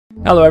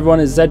Hello everyone,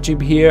 it's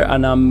ZGB here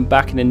and I'm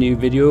back in a new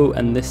video,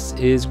 and this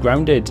is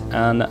Grounded,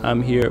 and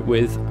I'm here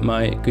with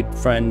my good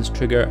friends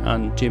Trigger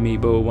and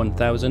Jimmybo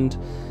 1000,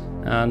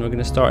 and we're going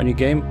to start a new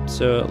game,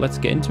 so let's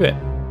get into it.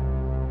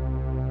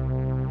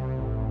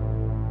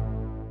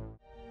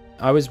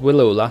 I was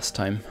Willow last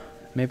time,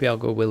 maybe I'll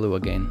go Willow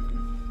again.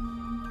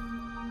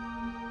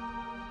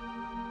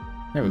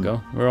 There we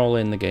go, we're all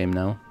in the game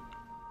now,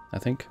 I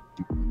think.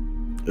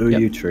 Who are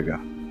you, Trigger?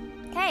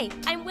 Hey,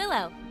 I'm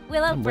Willow.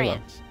 Willow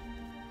Branch.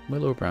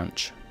 Willow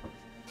Branch.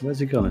 Where's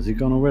he gone? Has he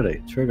gone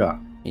already? Trigger.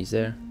 He's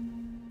there.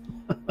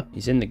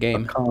 He's in the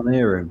game. I can't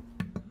hear him.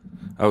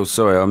 Oh,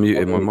 sorry, I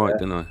muted my mic,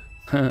 didn't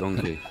I?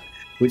 Donkey.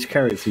 Which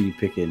character are you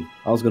picking?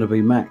 I was going to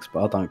be Max,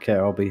 but I don't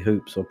care. I'll be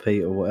Hoops or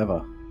Pete or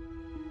whatever.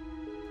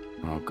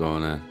 Oh, go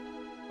on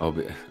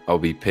then. I'll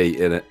be Pete,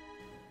 innit?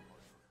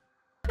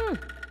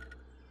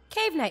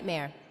 Cave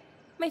Nightmare.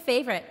 My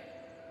favorite.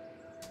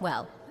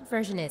 Well, what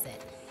version is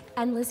it?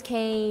 Endless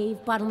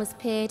cave, bottomless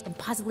pit,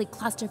 impossibly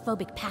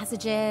claustrophobic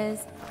passages.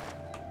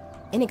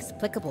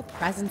 Inexplicable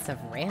presence of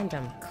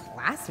random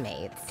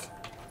classmates.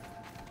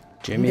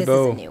 Jimmybo. This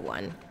is a new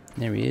one.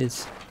 There he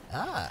is.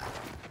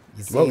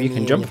 Whoa, you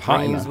can jump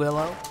high, man.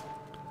 Willow?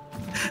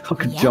 I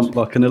could jump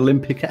like an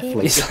Olympic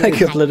athlete. He's like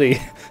a bloody...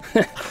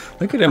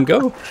 Look at him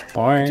go.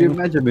 Could you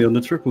imagine me on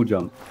the triple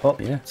jump? Hop,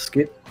 Yeah.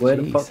 skip. Where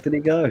the fuck did he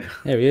go?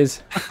 There he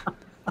is.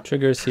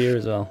 Trigger's here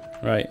as well.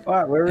 Right.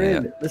 Alright, we're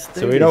in. Let's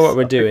do So we know what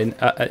we're doing.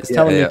 It's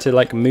telling me to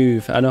like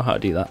move. I know how to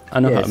do that. I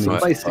know how to so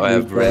move. basically, I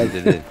have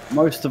rendered it.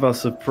 most of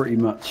us have pretty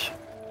much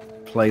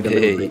played a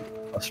little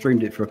bit. I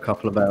streamed it for a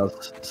couple of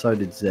hours. So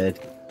did Zed.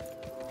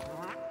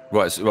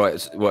 Right.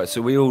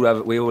 So we all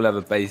have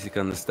a basic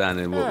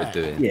understanding of what we're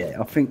doing. Yeah,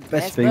 I think best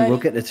Yes, thing, buddy. we'll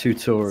get the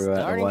tutorial out of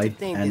the Starting way, to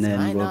think and this then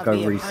might we'll not go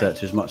be a research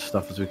prank. as much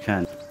stuff as we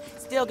can.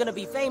 Still gonna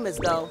be famous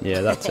though.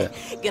 Yeah, that's it.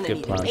 Gonna Good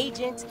need plan. an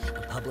agent,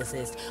 a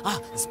publicist,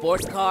 a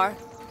sports car.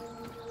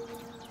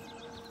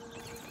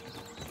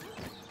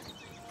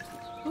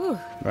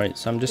 Right,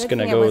 so I'm just Good going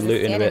to thing I go wasn't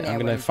looting a standing bit. I'm there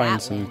going to when find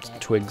that some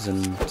landed. twigs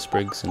and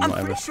sprigs and I'm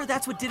whatever. pretty sure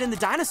that's what did in the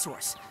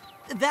dinosaurs.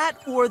 That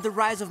or the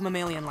rise of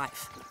mammalian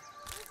life.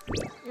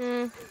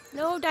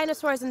 No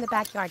dinosaurs in the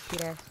backyard,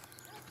 Peter.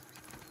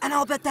 And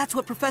I'll bet that's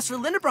what Professor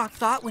Lindenbrock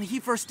thought when he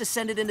first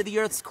descended into the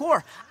Earth's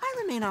core. I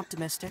remain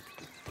optimistic.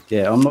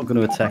 Yeah, I'm not going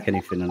to attack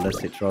anything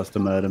unless it tries to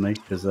murder me,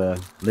 because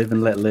live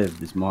and let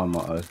live is my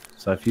motto.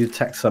 So if you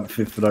attack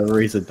something for no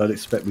reason, don't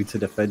expect me to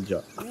defend you.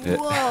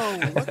 Whoa,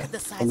 look at the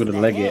size I'm going of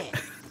to that leg head.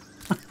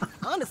 it.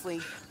 Honestly,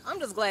 I'm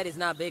just glad it's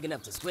not big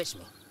enough to squish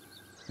me.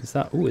 Is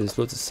that... Oh, there's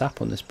loads of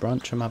sap on this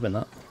branch. I'm having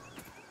that.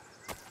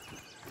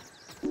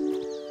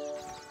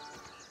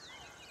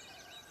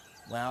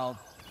 Well,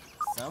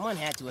 someone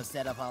had to have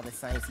set up all this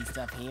sciencey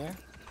stuff here.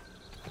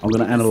 I'm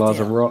going to analyse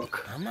a Still,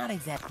 rock. I'm not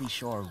exactly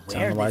sure It's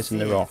where analysing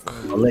this the is rock.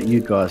 or I'll let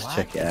you guys what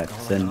check it out,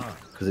 is going on.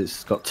 because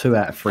it's got 2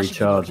 out of 3 I should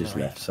be looking charges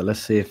around. left. So let's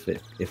see if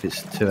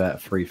it's 2 out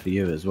of 3 for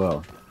you as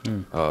well.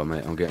 Oh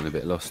mate, I'm getting a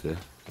bit lost there.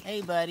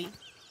 Hey, buddy.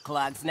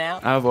 Clogs now.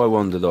 How have I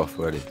wandered off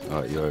already?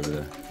 Alright, you're over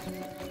there.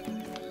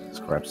 Let's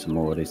grab some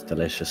more of this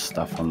delicious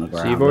stuff on the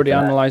ground. So you've already Look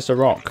at that. analysed a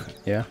rock,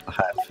 yeah? I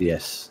have,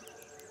 yes.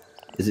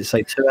 Does it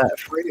say 2 out of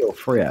 3 or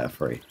 3 out of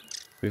 3?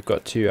 We've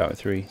got 2 out of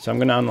 3. So I'm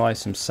going to analyse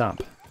some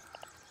sap.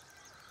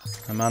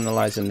 I'm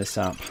analysing the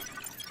sap.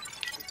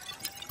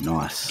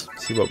 Nice.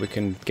 See what we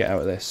can get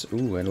out of this.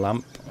 Ooh, a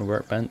lamp, a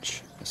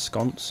workbench, a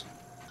sconce.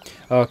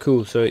 Oh,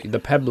 cool. So the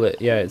pebblet,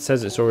 yeah, it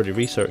says it's already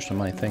researched on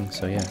my thing.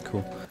 So yeah,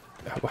 cool.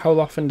 How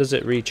often does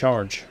it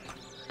recharge?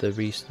 I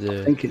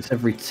think it's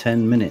every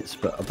 10 minutes,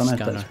 but I don't know if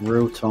Scanner. that's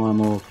real time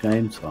or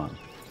game time.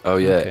 Oh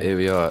yeah, Okay. here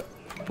we are.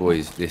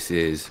 Boys, this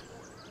is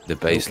the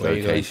base where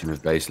you location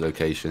of base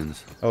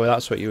locations. Oh,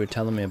 that's what you were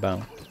telling me about.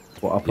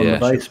 What, up on Yeah.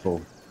 the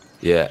baseball?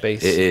 Yeah,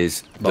 Base- it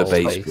is the ball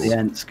base. base. The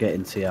ants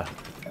getting to you.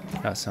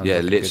 That sounds Yeah, like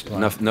a good literally,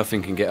 plan.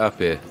 nothing can get up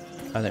here.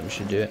 I think we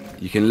should do it.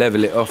 You can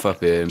level it off up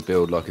here and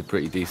build like a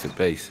pretty decent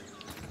base.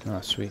 Oh,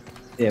 sweet.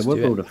 Yeah, Let's we'll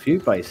do it. build a few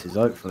bases.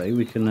 Hopefully,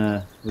 we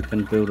can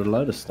build a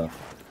load of stuff.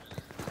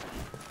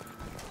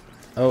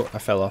 Oh, I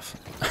fell off.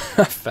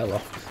 I fell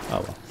off.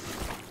 Oh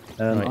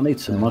well. Right, I need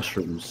some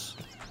mushrooms.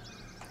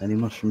 Any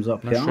mushrooms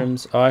up here?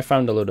 Mushrooms. Oh, I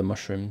found a load of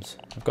mushrooms.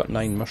 I've got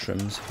 9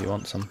 mushrooms if you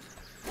want some.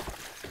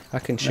 I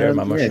can share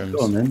my Yeah, mushrooms. go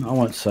on then. I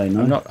won't say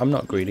no. I'm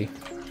not greedy.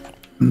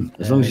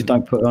 As long as you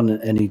don't put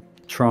on any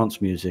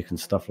trance music and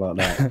stuff like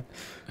that.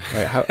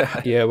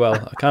 Right, yeah, well,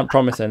 I can't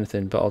promise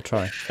anything, but I'll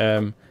try.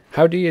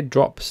 How do you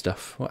drop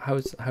stuff? How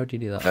do you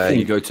do that?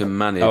 You go to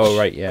manage. Oh,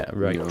 right, yeah,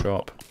 right, Yeah.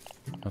 drop.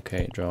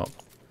 Okay, drop.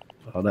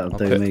 Oh, that'll I'll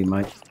do put- me,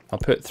 mate. I'll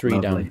put 3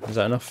 Lovely. down. Is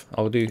that enough?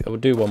 I will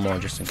do one more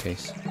just in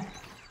case.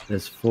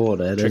 There's 4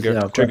 there. Trigger, Yeah,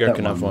 I'll grab Trigger that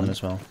can have one man.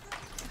 as well.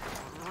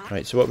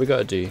 Right, so what we got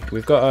to do?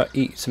 We've got to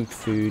eat some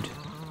food.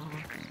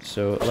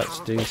 So let's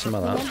do some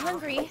of I'm that.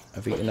 hungry.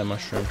 I've eaten a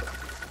mushroom.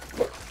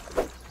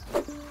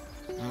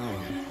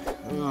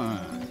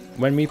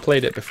 When we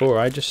played it before,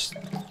 I just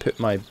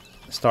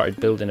started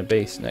building a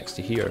base next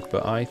to here,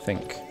 but I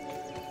think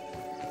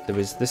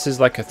this is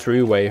like a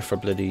throughway for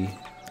bloody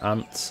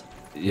ants.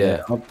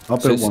 Yeah. I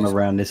built one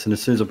around this, and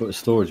as soon as I put a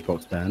storage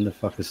box down, the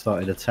fuckers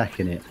started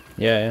attacking it.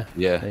 Yeah.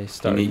 Yeah. They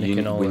started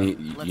nicking all you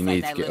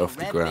need to get off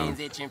the ground.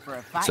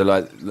 So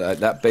like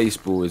that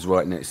baseball is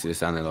right next to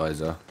this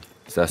analyzer.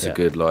 So that's a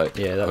good that's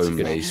a home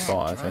good base.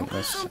 spot. I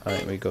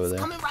think we go there.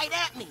 Coming right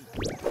at me.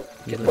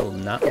 Get a little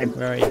nap.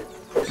 Where are you?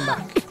 Come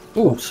back.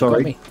 Oh,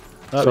 sorry.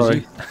 That was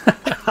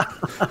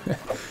you.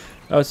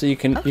 Oh, so you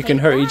can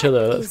hurt each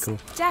other. That's is cool.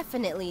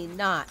 Definitely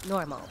not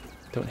normal.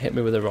 Don't hit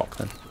me with a rock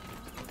then.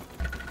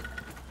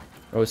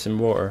 Oh, some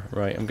water.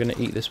 Right, I'm gonna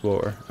eat this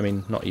water. I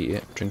mean, not eat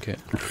it, drink it.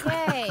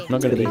 Yay! I'm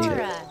not gonna eat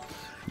cholera.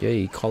 it.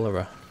 Yay,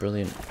 cholera.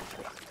 Brilliant.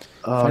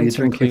 Oh, Find you're some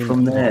drinking clean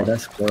from there. water.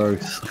 That's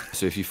gross.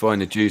 So if you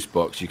find a juice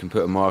box, you can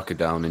put a marker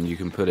down and you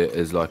can put it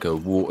as like a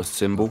water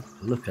symbol.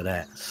 Look at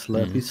that.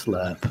 Slurpy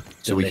slurp.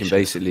 So we can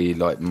basically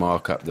like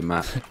mark up the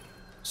map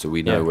so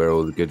we know where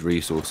all the good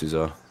resources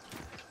are.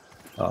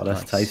 Oh,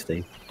 that's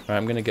tasty. Right,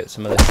 I'm gonna get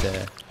some of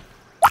this.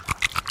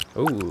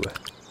 Oh,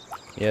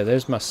 yeah.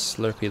 There's my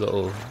slurpy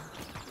little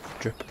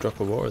drop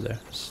of water there.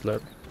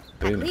 Slurp. At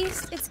Boom.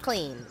 least it's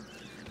clean.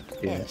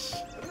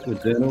 Yes. We're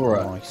doing all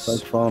right. Nice. So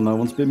far, no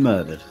one's been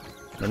murdered.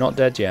 We're not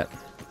dead yet.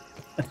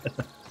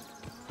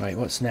 Right,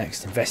 what's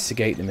next?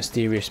 Investigate the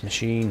mysterious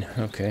machine.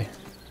 Okay,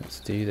 let's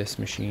do this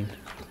machine.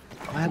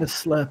 I had a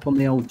slurp on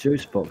the old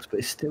juice box, but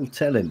it's still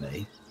telling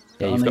me.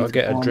 Yeah, that you've I got need to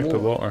get a find drip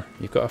of water.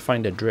 You've got to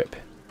find a drip.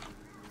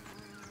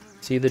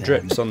 See the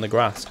drips on the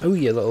grass? Oh,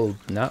 you little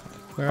gnat.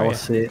 Where are Oh, you? I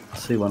see it. I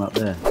see one up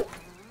there.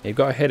 You've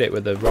got to hit it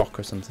with a rock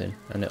or something,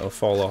 and it'll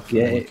fall off.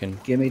 Yeah, And you can.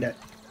 give me that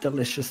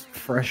delicious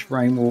fresh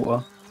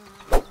rainwater.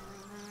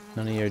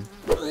 None of your.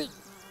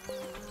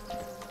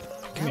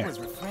 That was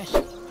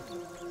refreshing.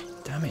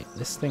 Damn it!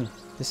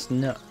 This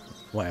gnat.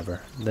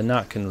 Whatever. The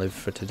gnat can live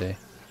for today.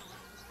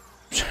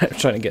 I'm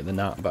trying to get the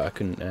gnat, but I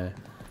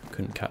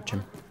couldn't catch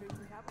him.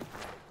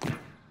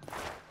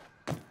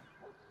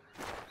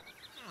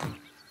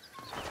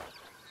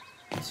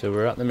 So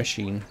we're at the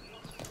machine.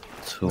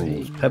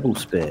 Tools. Pebble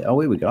spear. Oh,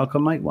 here we go. I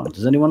can make one.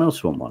 Does anyone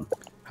else want one?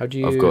 How do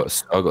you? I've got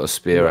a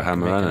spear, a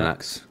hammer, make and an an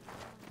axe. axe.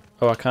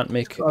 Oh, I can't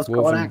make I've got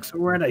woven. an axe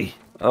already.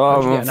 Oh,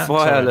 How'd you I'm get on an axe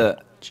fire! already? Look.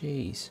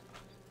 Jeez.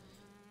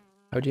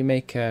 How do you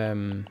make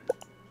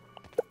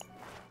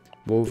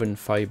woven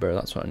fiber?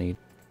 That's what I need.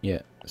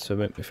 Yeah. So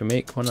if I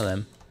make one of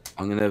them.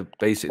 I'm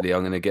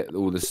gonna get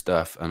all the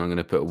stuff, and I'm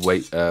gonna put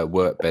a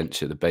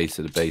workbench at the base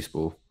of the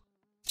baseball,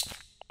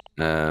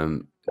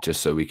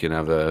 just so we can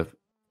have a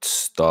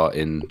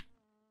starting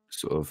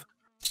sort of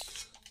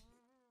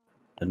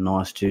A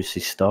nice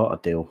juicy starter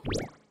deal.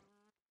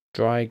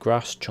 Dry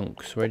grass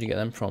chunks. Where do you get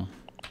them from?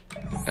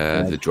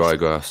 the dry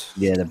grass.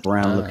 Yeah, the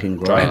brown looking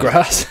Dry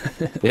grass.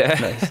 grass. Yeah.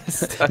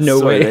 No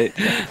That's way.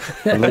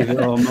 why Believe it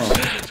or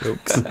not.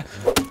 Jokes.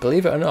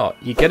 Believe it or not,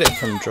 you get it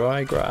from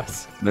dry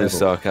grass. No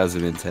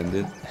sarcasm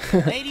intended.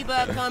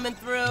 Ladybug coming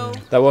through.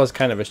 That was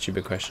kind of a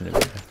stupid question.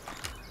 Isn't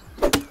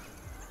it?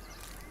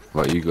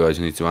 Right, you guys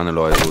need to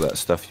analyse all that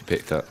stuff you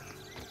picked up.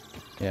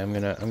 Yeah, I'm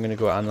gonna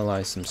go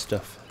analyze some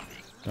stuff.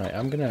 Right,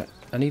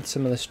 I need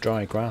some of this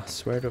dry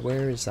grass.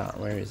 Where is that?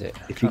 Where is it?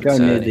 If you go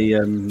near the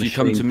If you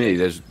come to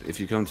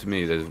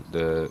me, there's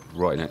the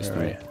right next to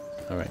me.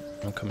 All right,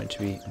 I'm coming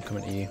to you. I'm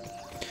coming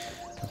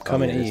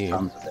to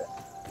you.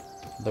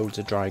 Loads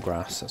of dry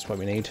grass. That's what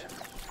we need.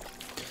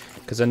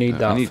 Because I need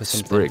that I need for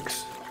something.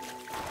 sprigs.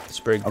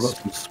 Sprigs. I've got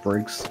some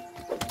sprigs.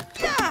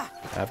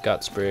 I've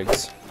got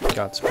sprigs.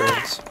 Got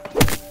sprigs.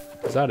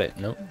 Is that it?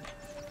 No.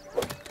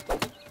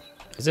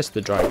 Is this the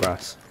dry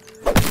grass?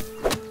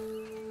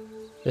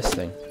 This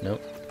thing?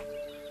 Nope.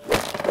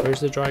 Where's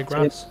the dry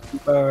grass?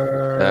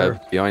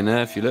 Behind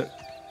there, if you look.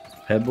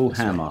 Pebble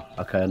hammer.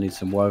 Okay, I need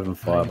some woven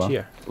fibre. Right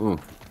here. Ooh,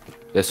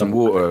 there's some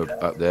water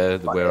up there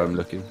where I'm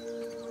looking.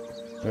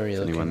 Where are you If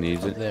looking? anyone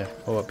needs Up it. there.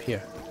 Oh, up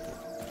here.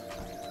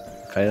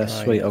 Okay, that's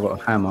Right. sweet. I've got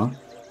a hammer,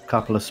 a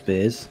couple of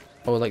spears.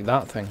 Oh, like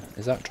that thing.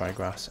 Is that dry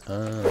grass? Ah,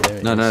 there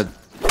it No, is. no,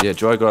 yeah,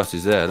 dry grass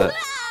is there. Look.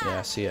 Yeah,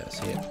 I see it. I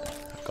see it.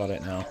 I've got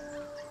it now.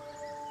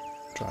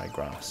 Dry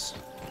grass.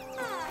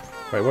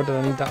 Right, what did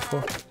I need that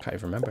for? Can't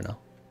even remember now.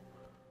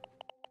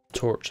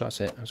 Torch,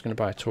 that's it. I was going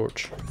to buy a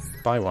torch.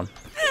 Buy one.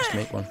 Just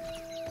make one.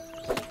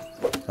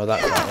 Oh,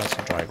 that's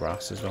a dry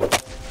grass as well.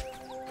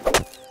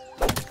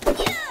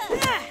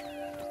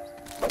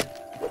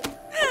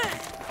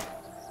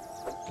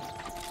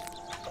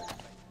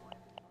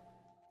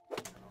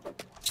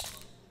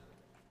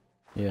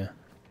 Yeah.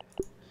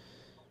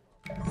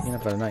 You can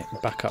have a night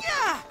backup.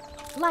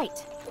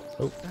 Light.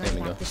 Oh, there we Burn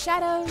go. back the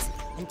shadows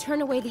and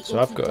turn away the So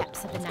I've inky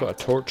depths of the got a night.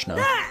 torch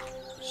now.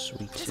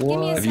 Sweet. Just give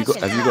me a Have you got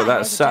second. that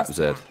I'll sap, adjust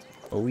Zed?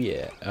 Oh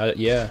yeah.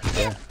 Yeah.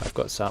 I've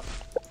got sap.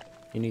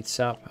 You need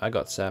sap? I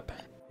got sap.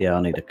 Yeah,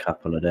 I need a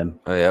couple of them.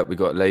 Oh yeah, we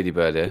got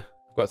Ladybird here.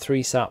 I've got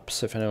 3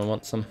 saps if anyone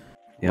wants them.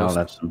 Yeah, I'll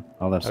have some.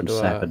 I'll have some do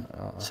I-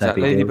 sapid. Is that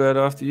Sappy Ladybird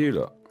after you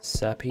lot?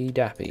 Sappy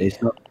dappy.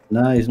 He's not.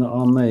 No, he's not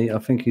on me. I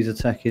think he's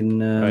attacking.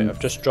 Right, I've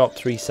just dropped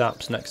 3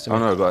 saps next to me. Oh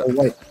no, I've got, Oh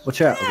wait,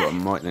 watch out! I've got a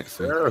mic next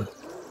to me.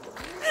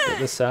 Get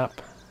the sap.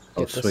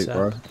 Oh Get the sweet,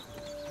 sap.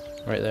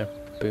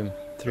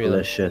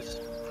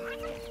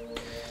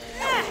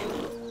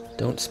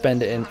 Don't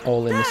spend it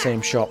all in the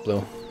same shop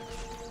though.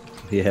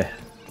 Yeah.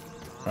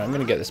 Right, I'm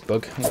gonna get this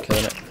bug. I'm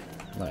killing it.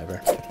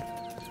 Whatever.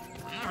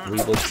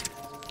 Weevil.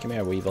 Come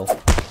here, Weevil.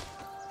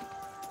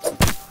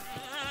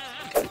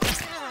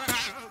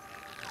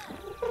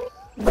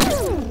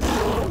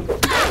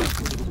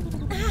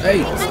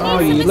 Hey! Oh,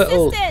 you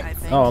little...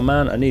 Oh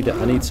man, I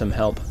need some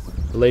help.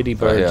 The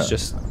ladybird's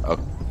just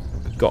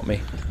got me.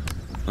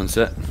 One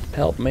sec.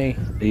 Help me.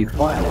 Are you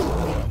fighting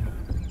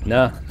it?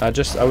 Nah, I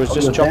was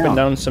just chopping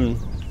down some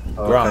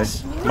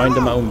grass, okay.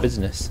 minding my own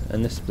business,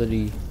 and this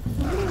bloody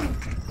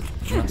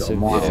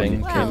massive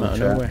thing came out of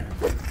nowhere.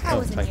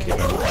 Oh, thank you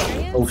very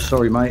much. Oh,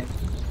 sorry, mate.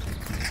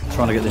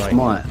 Trying to get this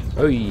mite.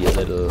 Oh, you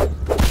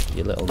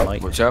little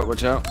mite. Watch out,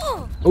 watch out.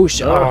 Oh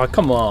shit! Oh,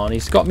 come on!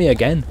 He's got me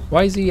again.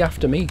 Why is he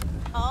after me?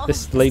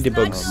 This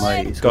ladybug's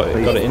got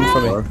it in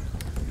for me.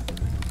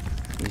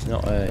 He's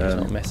not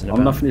messing about.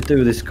 I'm nothing to do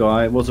with this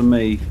guy. It wasn't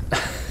me.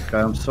 Okay,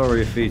 I'm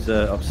sorry if he's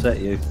upset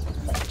you.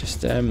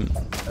 Just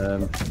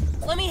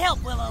Let me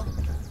help, Willow.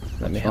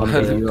 let me help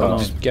you. Come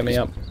on, get me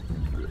up.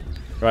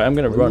 Right, I'm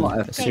gonna run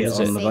as soon as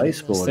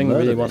this thing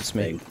really wants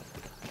me.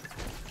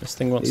 This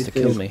thing wants to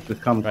kill me.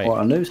 Become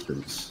quite a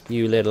nuisance.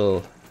 You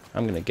little...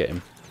 I'm gonna get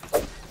him.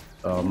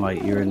 Oh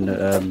mate, you're in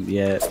the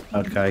yeah.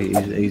 Okay,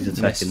 he's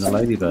attacking the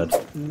ladybird.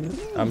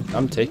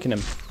 I'm taking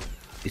him.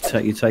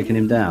 You're taking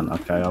him down.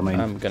 Okay, I mean.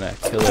 I'm gonna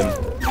kill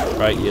him.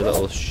 Right, you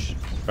little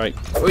right.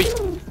 Oi!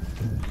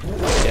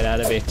 Get out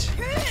of it.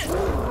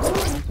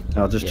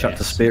 I'll just chuck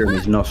the spear in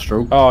his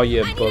nostril. Oh,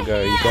 you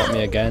bugger! You got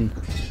me again.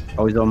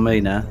 Oh, he's on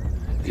me now.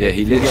 Yeah,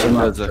 he literally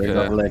does like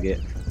a... I'll leg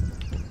it.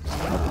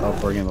 I'll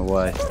bring him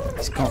away.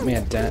 He's got me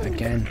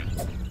again.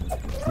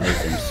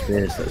 There's them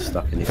spears that are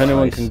stuck in his If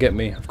anyone face. can get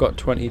me, I've got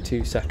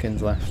 22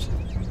 seconds left.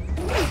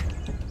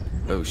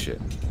 Oh shit.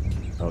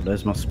 Oh,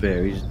 there's my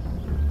spear. He's...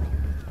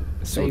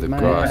 It's all Save the my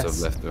grass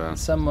ass. I've left around.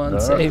 Someone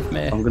save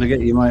me. I'm gonna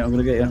get you, mate. I'm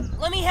gonna get you.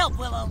 Let me help,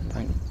 Willow.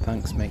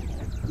 Thanks, mate.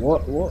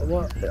 What?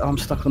 I'm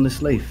stuck on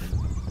this leaf.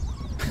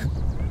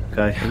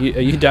 Okay.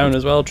 Are you down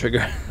as well,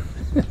 Trigger?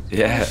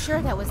 Yeah.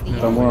 Sure, that was the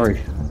Don't end.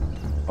 worry.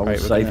 I will Right,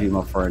 we're save gonna- you,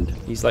 my friend.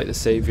 He's like the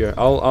savior.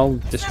 I'll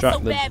Not so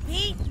distract the bad,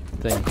 Pete.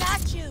 thing.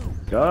 Got you.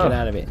 Go. Get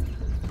out of it.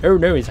 Oh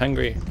no, he's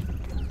hungry.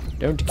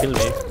 Don't kill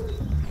me.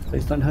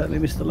 Please don't hurt me,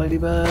 Mr.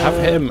 Ladybird. Have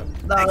him.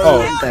 No,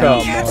 Oh,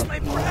 come Catch on. my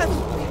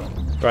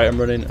breath. Right, I'm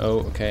running. Oh,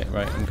 okay.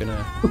 Right, I'm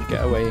gonna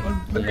get away.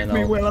 And then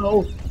me, I'll...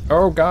 Willow.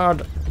 Oh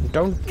God!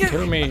 Don't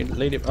kill me,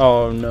 lady.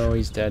 Oh no,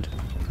 he's dead.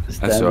 It's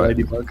That's dead, all right.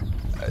 Ladybug.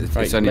 It's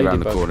Right, only around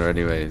the ladybug. corner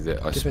anyway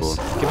that I Give spawn.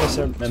 us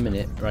a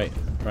minute. Right,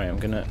 I'm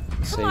gonna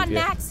save Come on, you.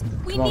 Max.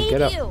 We Come on, need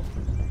get up. you.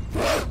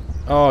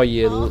 Oh,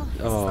 you.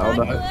 Not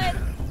No. good.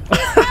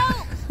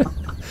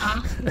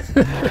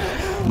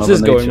 This Mother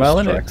is going Nature well,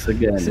 isn't it? strikes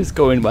again. This is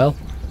going well.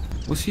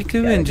 What's he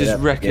doing? Just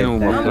wrecking all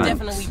my I'm plants.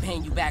 definitely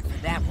paying you back for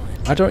that one.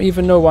 I don't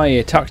even know why he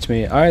attacked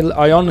me.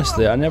 I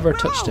honestly, I never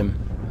touched him.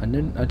 I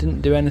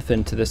didn't do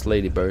anything to this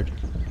ladybird.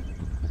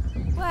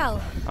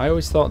 Well, I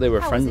always thought they were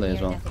how was friendly it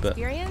as well, near-death but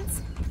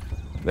experience?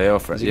 They are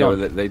friendly. he Yeah, gone?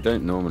 well, they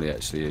don't normally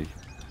actually.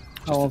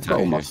 Oh, I've got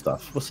all my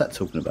stuff. What's that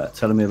talking about?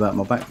 Telling me about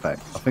my backpack.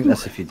 I think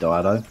that's if you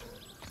die, though.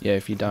 yeah,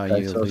 if you die,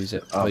 Okay, you so lose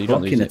it. Oh, you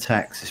don't lose blocking it.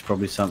 attacks is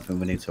probably something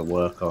we need to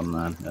work on,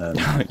 man.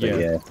 But Yeah.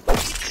 yeah.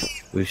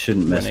 We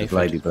shouldn't mess An with aphid.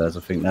 ladybirds. I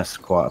think that's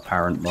quite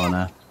apparent by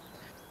now.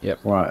 Yep.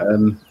 Right.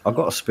 I've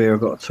got a spear.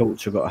 I've got a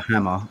torch. I've got a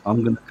hammer.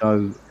 I'm gonna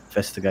go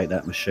investigate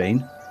that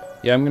machine.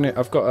 Yeah,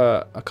 I've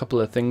got a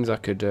couple of things I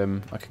could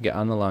get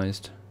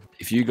analysed.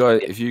 If you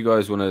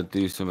guys want to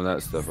do some of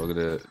that stuff, I'm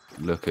gonna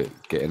look at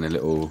getting a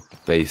little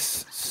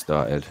base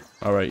started.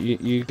 All right,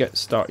 you get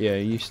start. Yeah,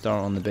 you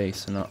start on the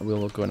base, and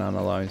we'll go and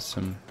analyse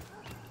some.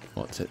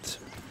 What's it?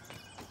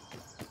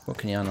 What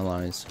can you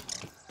analyse?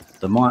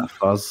 The mite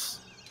fuzz,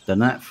 the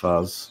gnat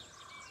fuzz,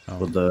 Oh.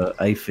 or the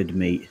aphid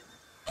meat.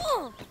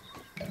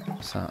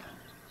 What's that?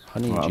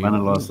 Honeydew. Right, I've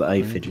analysed the Ooh,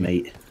 aphid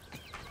honeydew. meat.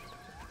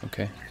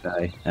 Okay.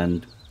 Okay,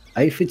 and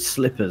aphid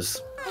slippers.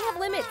 I have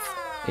limits.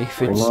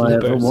 Aphid All I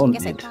ever slippers. Guess I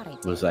wanted thought I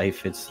did. was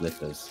aphid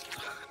slippers.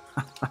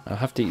 I'll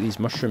have to eat these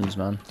mushrooms,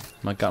 man.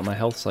 My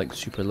health's like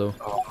super low.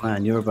 Oh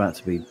man, you're about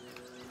to be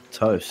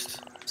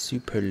toast.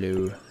 Super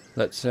low.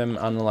 Let's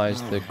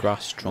analyze the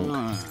grass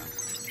trunk.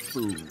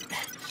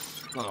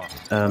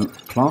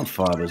 Plant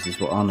fibres is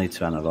what I need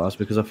to analyse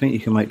because I think you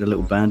can make the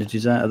little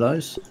bandages out of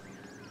those.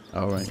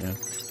 Oh right, yeah.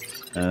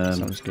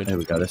 Sounds good. There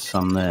we go. There's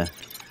some there.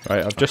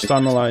 Right, I've just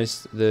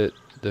analysed the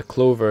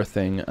clover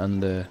thing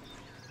and the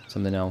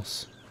something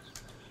else,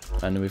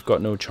 and we've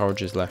got no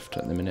charges left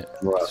at the minute.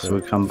 Right, so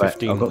we come back.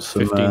 15, I've got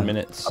some 15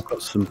 minutes. I've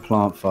got some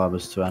plant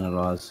fibres to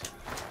analyse.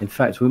 In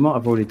fact, we might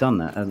have already done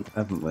that,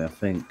 haven't we? I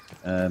think.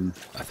 I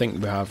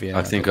think we have, yeah.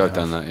 I think I've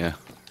done that. Yeah.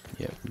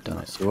 Yeah, we've done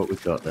Right, it. so what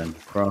we've got then?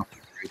 Craft.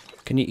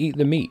 Can you eat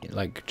the meat,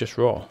 like just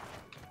raw?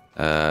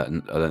 I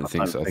don't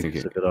think so. I think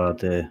it's a it. good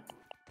idea.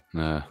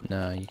 No.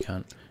 No, you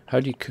can't. How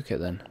do you cook it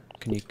then?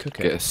 Can you cook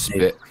Get a it?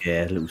 spit.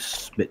 Yeah, a little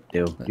spit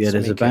deal. Let's Yeah,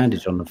 there's a make it.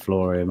 bandage on the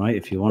floor here, mate.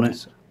 If you want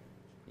it.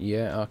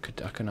 Yeah, I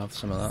can have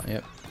some of that.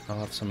 Yep, I'll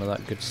have some of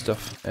that good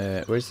stuff.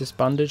 Where's this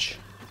bandage?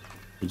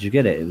 Did you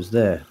get it? It was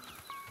there.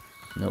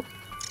 Nope.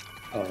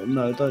 Oh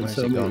no, don't Where's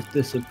tell he me gone? it's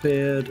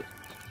disappeared.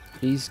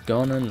 He's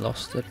gone and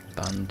lost the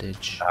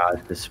bandage. Ah,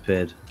 it's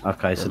disappeared.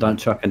 Okay, so don't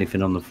chuck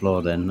anything on the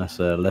floor then. That's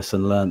a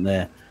lesson learnt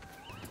there.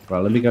 Right,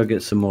 let me go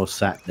get some more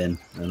sap then,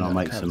 and No, I'll I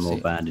make can't some more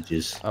see.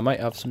 bandages. I might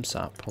have some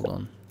sap. Hold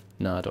on.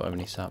 No, I don't have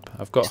any sap.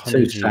 I've got It's 2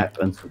 honeydew. sap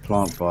and some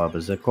plant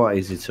fibres. They're quite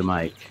easy to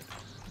make.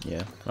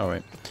 Yeah,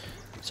 alright.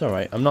 It's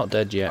alright. I'm not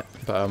dead yet,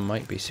 but I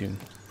might be soon.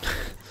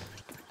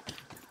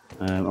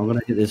 I'm going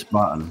to hit this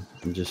button,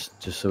 and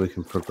just so we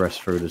can progress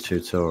through the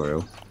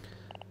tutorial.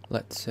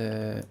 Let's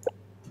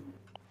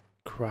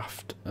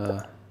craft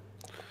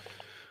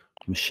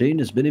Machine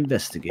has been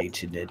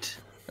investigated.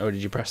 Oh,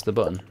 did you press the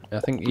button? I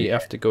think you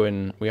have to go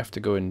in. We have to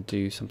go and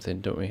do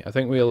something, don't we? I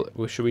think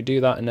should we do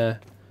that in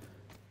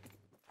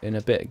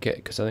a bit?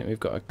 Because I think we've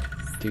got to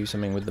do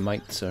something with the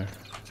mites or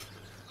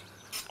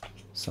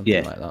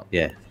something like that.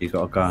 Yeah, you've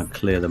got to go and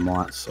clear the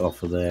mites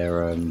off of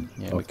their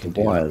we can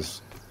the do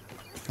wires.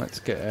 Let's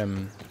get Okay,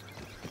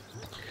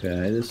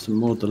 there's some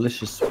more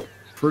delicious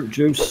fruit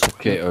juice.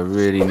 Okay, I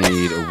really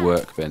need a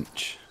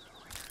workbench.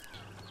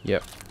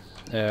 Yep.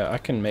 I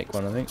can make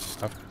one, I think.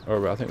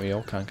 I think we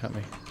all can, can't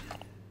we?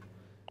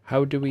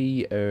 How do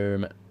we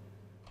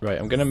right,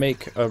 I'm gonna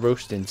make a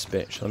roasting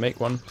spit. Shall I make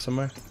one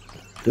somewhere?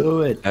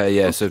 Do it.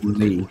 Yeah, so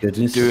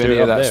goodness. do Do any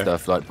it of up that there.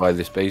 stuff like by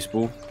this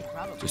baseball,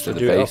 just at the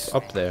Do base. it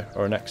up there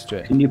or next to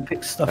it? Can you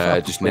pick stuff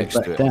up just and put next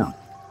back to it. down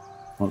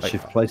once Like-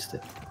 you've placed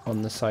it?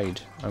 On the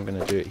side. I'm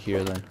gonna do it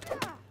here then.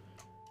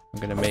 I'm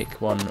gonna make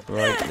one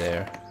right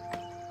there.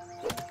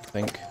 I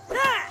think.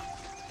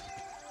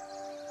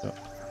 So,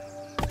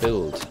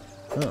 build.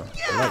 Oh,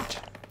 light.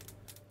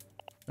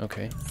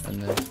 Okay,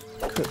 and then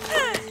cook.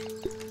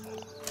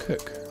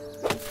 Cook.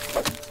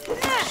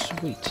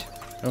 Sweet.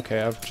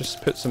 Okay, I've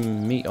just put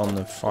some meat on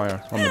the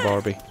fire, on the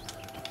Barbie.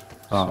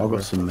 Oh, I've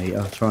got some meat.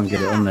 I'll try and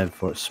get it on there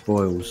before it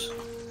spoils.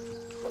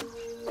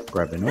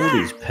 Grabbing all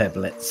these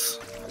pebblets.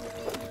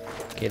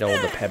 Get all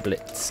the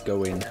pebblets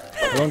going.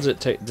 How long does it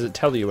take? Does it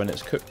tell you when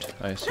it's cooked?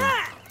 I assume.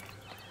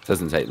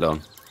 Doesn't take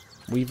long.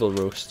 Weevil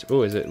roast.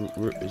 Oh, is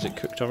it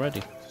cooked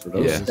already? So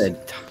those Yeah.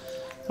 dead.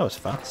 That was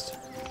fast.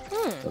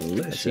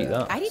 Delicious. Let's eat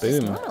that. I'd eat this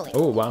Boom. normally.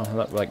 Oh wow,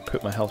 that like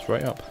put my health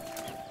right up.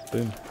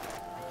 Boom.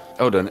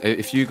 Hold on,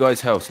 if you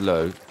guys' health's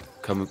low,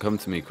 come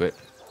to me quick.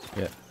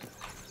 Yeah.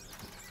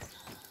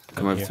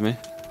 Come over here. to me.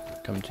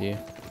 Come to you.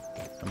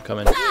 I'm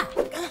coming.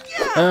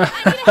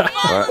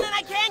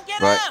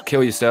 Right,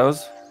 kill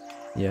yourselves,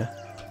 Yeah.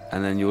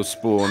 and then you'll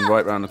spawn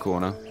right round the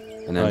corner,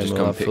 and then Right, just we'll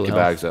come have pick full your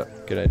health. bags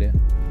up. Good idea.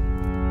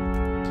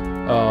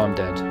 Oh, I'm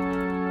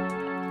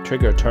dead.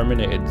 Trigger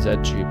terminated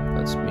Z-tube.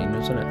 That's mean,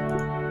 isn't it?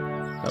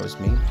 That was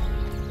mean.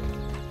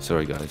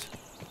 Sorry, guys.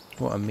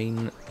 What a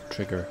mean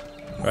trigger.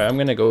 Right, I'm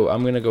gonna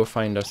go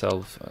find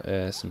ourselves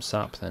some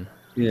sap then.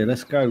 Yeah,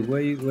 let's go.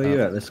 Where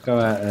you at? Let's go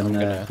out and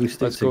if we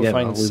stick let's go together,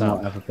 find we sap.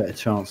 might have a better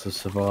chance of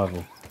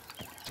survival.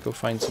 Let's go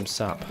find some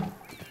sap.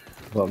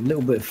 I've got a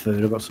little bit of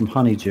food. I've got some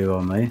honeydew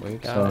on me, We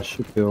got so I it.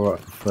 should be alright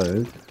for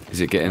food.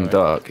 Is it getting Alright.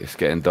 dark? It's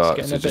getting dark,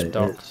 It's so getting a just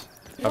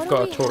bit dark. I've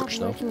got a torch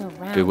though.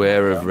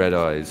 beware of red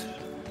eyes.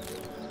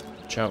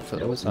 Watch out for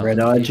those.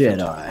 Red-Eye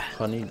Jedi.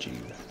 Honeydew.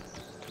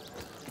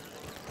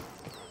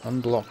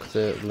 Unblock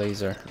the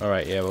laser.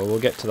 Alright, yeah, well we'll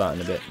get to that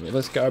in a bit.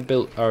 Let's get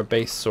our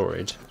base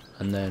sorted,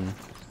 and then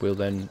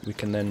we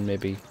can then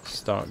maybe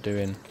start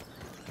doing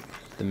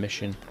the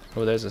mission.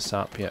 Oh, there's a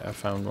sap. Yeah, I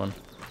found one.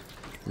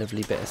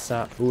 Lovely bit of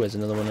sap. Oh, there's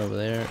another one over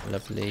there.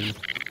 Lovely.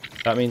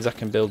 That means I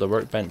can build a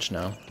workbench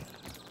now.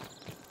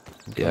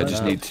 Yeah, I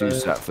just need 2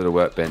 sap for the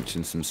workbench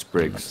and some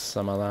sprigs.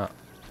 Some of that.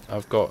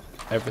 I've got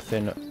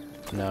everything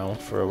now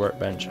for a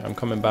workbench. I'm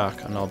coming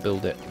back and I'll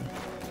build it.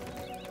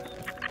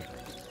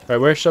 Right,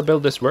 where should I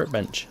build this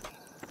workbench?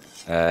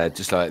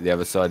 Just like the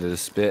other side of the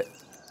spit.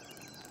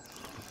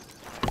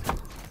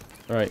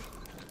 Right,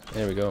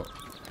 there we go.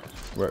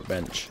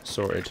 Workbench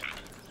sorted.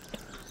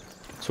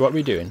 So what are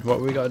we doing? What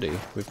have we got to do?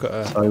 We've got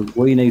to So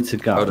we need to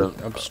go. Hold on.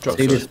 obstruct.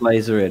 See this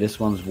laser here? This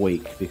one's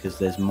weak because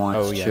there's mites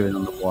Oh, yeah. chewing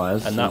on the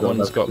wires. And so that we've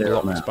one's to got clear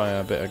 'em blocked out. by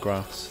a bit of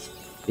grass.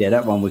 Yeah,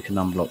 that one we can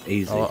unblock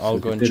easily. I'll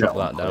we go can and do chop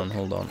one that down. quick.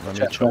 Hold on. Let me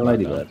Check chop that that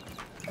ladybird.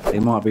 down.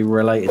 It might be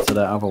related to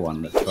that other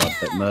one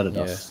that murdered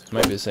Yeah, us.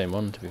 might be the same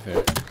one to be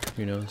fair.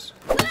 Who knows?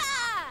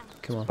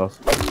 Come on.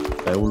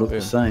 They all look Boom.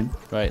 the same.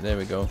 Right, there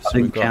we go. I So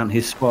we've didn't got count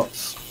his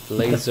spots.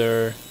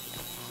 laser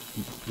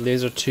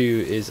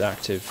 2 is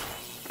active.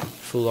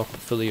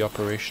 Fully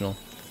operational.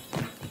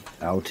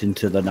 Out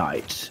into the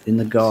night, in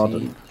the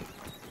garden.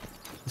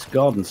 This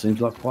garden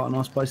seems like quite a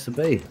nice place to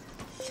be.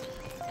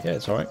 Yeah,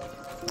 it's alright.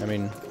 I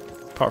mean,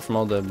 apart from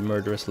all the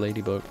murderous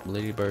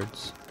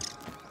ladybirds,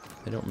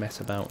 they don't mess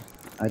about.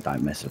 I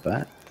don't mess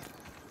about.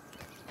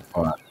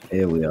 Alright,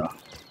 here we are.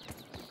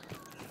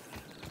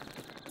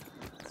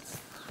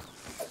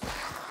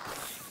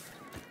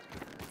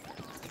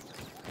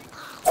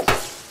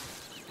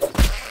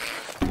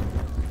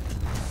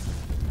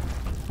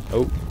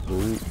 Oh,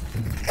 ooh.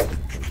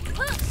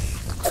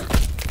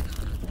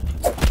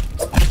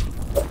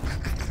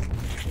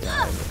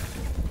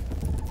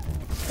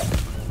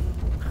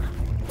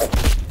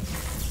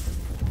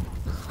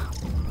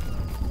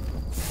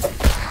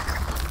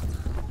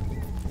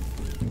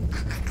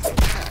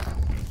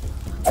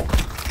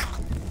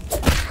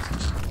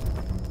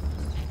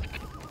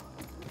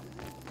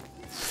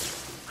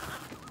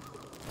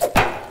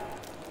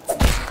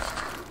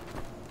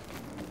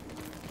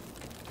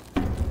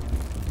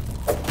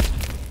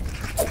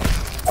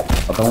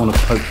 don't want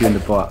to poke you in the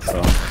butt, so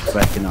I'm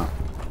backing up.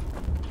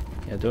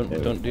 Yeah,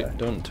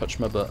 don't touch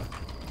my butt.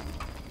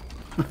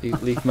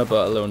 leave my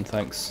butt alone,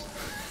 thanks.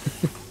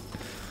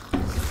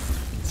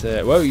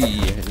 Whoa,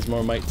 there's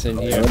more mites in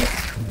here.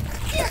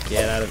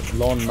 Get out of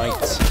lawn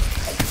mites.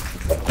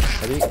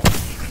 Ready?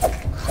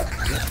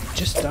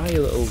 Just die,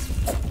 you little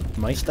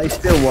mite. Stay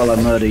still while I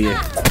murder you.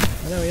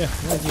 I know, yeah.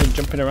 Why is he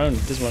jumping around?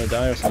 He doesn't want to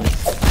die or something.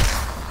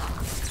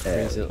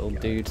 Crazy little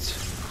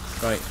dudes.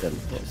 Right.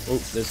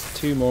 Oh, there's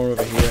 2 more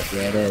over here.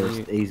 Yeah,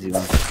 there's easy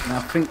ones. Now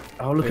I think.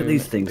 Oh, look at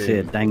these things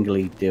here.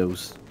 Dangly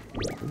deals.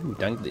 Ooh,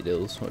 dangly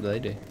deals. What do they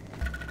do?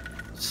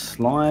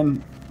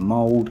 Slime,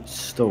 mold,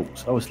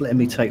 stalks. Oh, it's letting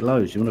me take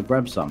loads. You want to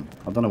grab some?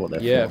 I don't know what they're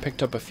for. Yeah, I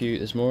picked up a few.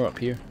 There's more up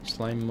here.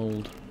 Slime,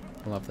 mold.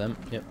 I'll have them.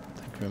 Yep.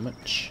 Thank you very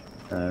much.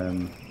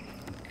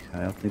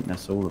 Okay, I think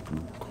that's all of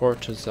them.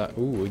 Quart is that?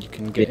 Ooh, you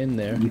can get in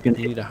there. You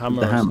need a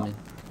hammer. The hammer.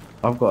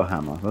 I've got a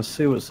hammer. Let's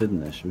see what's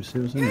in there. Should we see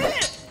what's in there?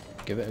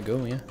 Give it a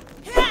go, yeah.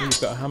 Oh,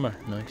 you've got a hammer.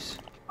 Nice.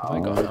 Have I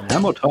got a hammer?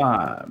 Hammer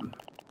time.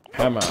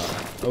 Hammer.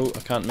 Oh, I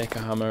can't make a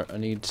hammer. I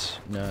need.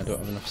 No, I don't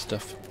have enough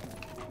stuff.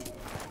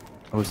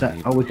 Oh, is that?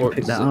 Oh, we can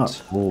pick that up.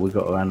 Oh, we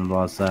got to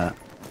analyse that.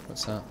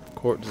 What's that?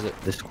 Quart is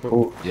it? This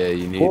quart. Yeah,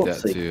 you need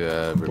that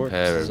to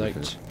repair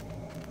everything.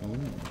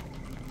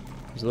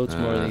 There's loads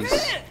more of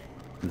these.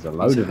 There's a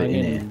load of it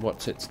in here.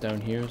 What's it's down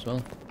here as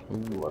well?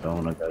 Ooh, I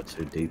don't want to go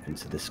too deep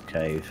into this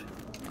cave.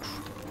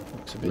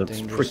 Looks a bit Looks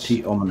dangerous.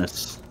 pretty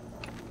ominous.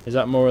 Is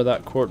that more of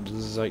that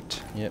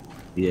quartzite? Yep.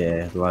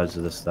 Yeah, loads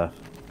of the stuff.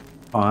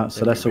 Alright,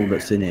 so that's all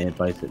that's in here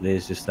basically,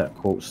 is just that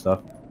quartz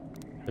stuff.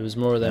 There was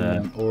more of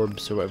them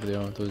orbs or whatever they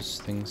are, those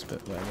things,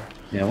 but whatever.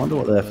 Yeah, I wonder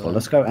what they're for.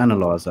 Let's go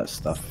analyse that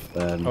stuff.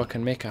 Oh, I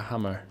can make a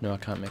hammer. No, I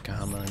can't make a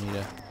hammer. I need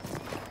a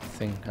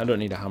thing. I don't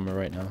need a hammer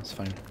right now, it's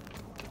fine.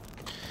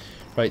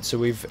 Right, so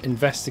we've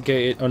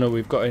investigated... Oh no,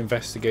 we've got to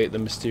investigate the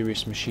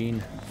mysterious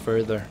machine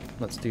further.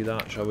 Let's do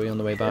that, shall we, on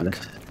the way back?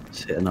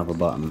 Let's hit another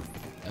button.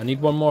 I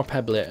need one more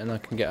pebblet and I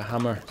can get a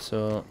hammer.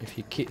 So if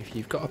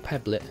you've got a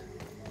pebblet...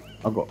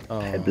 I've got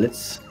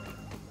pebblets.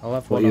 I'll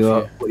have one off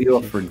you. What are you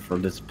offering for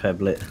this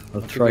pebblet?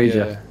 I'll trade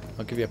you.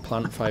 I'll give you a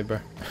plant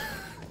fibre.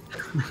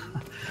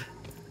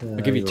 I'll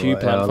give you 2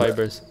 plant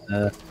fibres.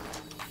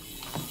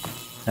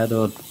 How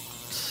do I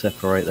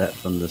separate that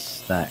from the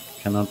stack?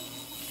 Can I...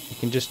 You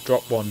can just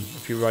drop one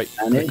if you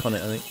click on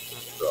it, I think.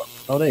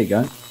 Oh, there you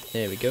go.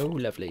 There we go,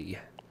 lovely.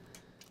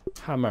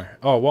 Hammer.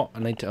 Oh, what? I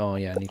need to... Oh,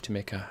 yeah, I need to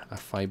make a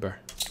fibre.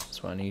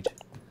 That's what I need.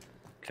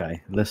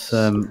 Okay, let's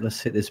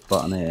hit this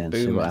button here and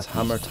see what happens. It's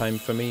hammer time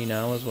for me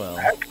now as well.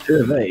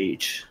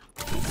 Activate.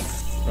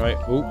 Right,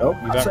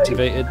 we've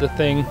activated the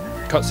thing.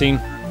 Cutscene.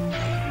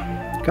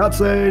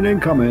 Cutscene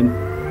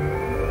incoming.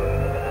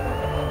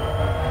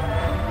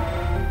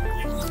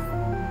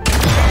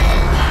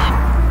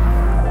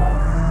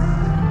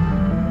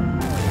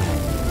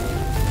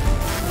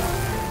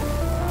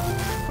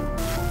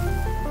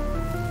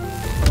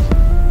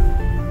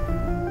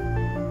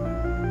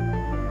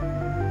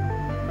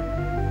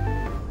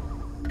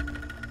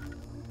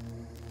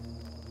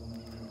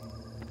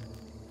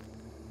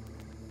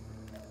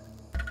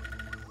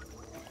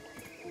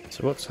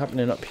 So what's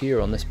happening up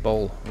here on this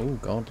ball? Oh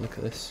god, look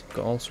at this.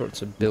 Got all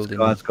sorts of building.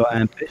 This guy's got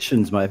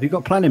ambitions, mate. Have you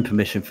got planning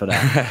permission for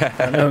that?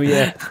 I know,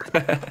 yeah.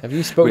 Have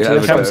you spoken to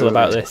the council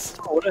about this?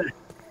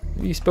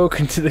 Have you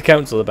spoken to the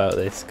council about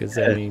this? Because,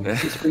 I mean,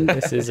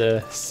 this is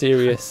a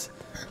serious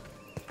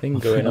thing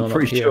going on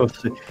up here.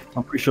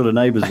 I'm pretty sure the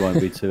neighbours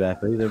won't be too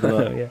happy. They'll be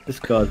like, this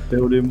guy's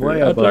building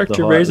way above the height. I'd like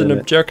to raise an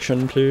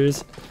objection,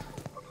 please.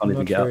 I can't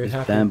even get up this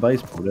damn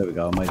baseball. There we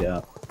go, I made it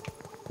up.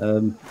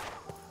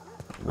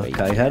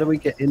 Okay, how do we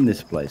get in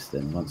this place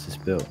then, once it's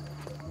built?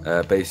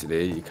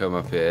 Basically, you come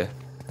up here,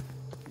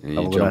 and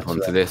you jump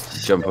onto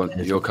this,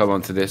 you'll come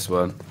onto this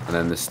one, and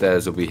then the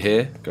stairs will be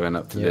here, going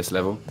up to this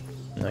level.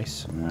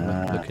 Nice.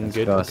 Looking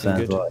good, looking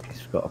good. Like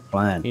he's got a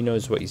plan. He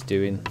knows what he's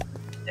doing.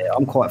 Yeah,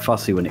 I'm quite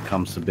fussy when it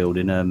comes to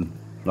building.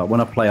 Like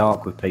when I play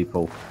Ark with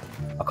people,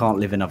 I can't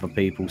live in other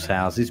people's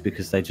houses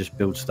because they just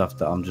build stuff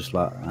that I'm just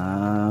like,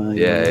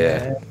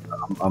 yeah.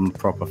 I'm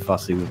proper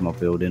fussy with my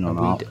building on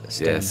Ark.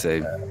 Yeah,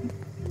 same.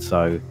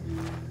 So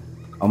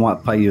I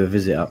might pay you a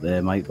visit up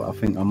there, mate, but I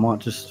think I might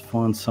just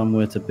find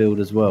somewhere to build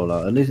as well.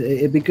 Like, at least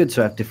it'd be good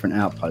to have different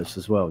outposts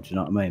as well. Do you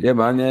know what I mean? Yeah,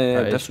 man.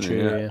 Yeah, definitely.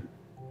 True, yeah.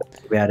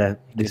 We had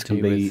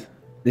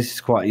this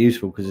is quite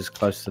useful because it's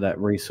close to that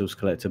resource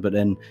collector. But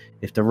then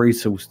if the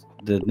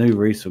new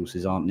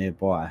resources aren't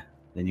nearby,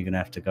 then you're gonna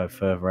have to go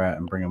further out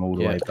and bring them all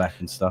the way back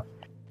and stuff.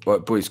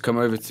 Right, boys, come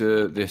over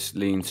to this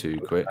lean-to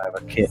quick. I have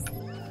a kit.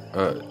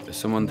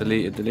 Someone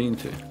deleted the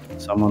lean-to.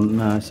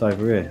 No, it's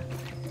over here.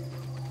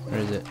 Where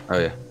is it? Oh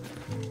yeah.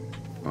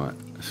 Right,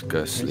 let's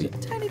go sleep.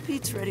 Tiny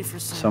Pete's ready for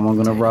someone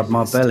gonna rub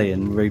my belly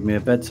and read me a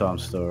bedtime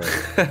story.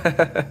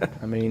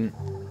 I mean,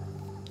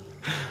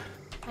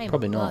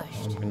 probably not.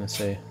 I'm gonna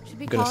say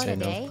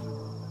no.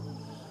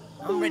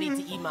 I'm ready to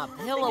eat my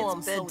pillow.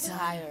 I'm so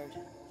tired.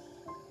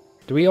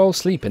 Do we all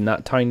sleep in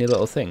that tiny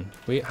little thing?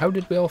 How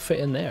did we all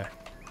fit in there?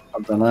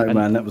 I don't know,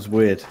 man. That was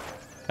weird.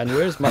 And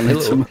where's my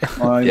pillow?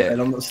 Yeah,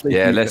 and I'm not sleeping.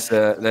 yeah.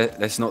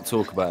 Let's not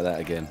talk about that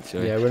again,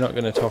 shall we? Yeah, we're not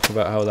going to talk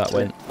about how that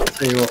went.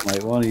 Tell you what,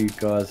 mate. One of you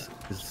guys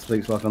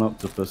sleeps like an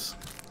octopus.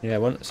 Yeah,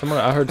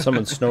 I heard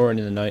someone snoring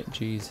in the night.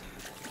 Jeez,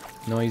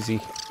 noisy.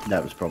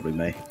 That was probably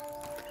me.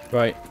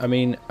 Right. I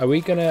mean, are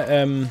we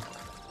gonna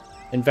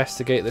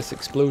investigate this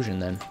explosion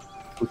then?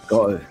 We've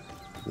got to.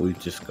 We've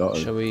just got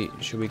to.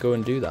 Should we go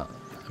and do that?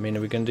 I mean,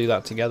 are we gonna do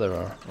that together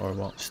or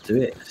what? Let's do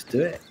it. Let's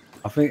do it.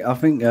 I think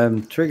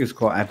Trigger's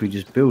quite happy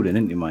just building,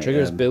 isn't he, mate?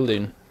 Trigger's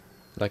building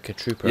like a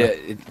trooper. Yeah,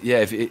 yeah.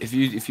 If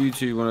you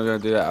two want to go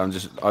do that,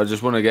 I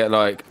just want to get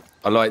like,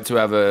 I like to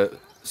have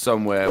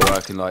somewhere where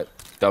I can like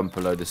dump a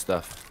load of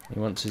stuff. He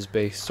wants his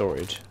base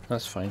sorted.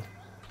 That's fine.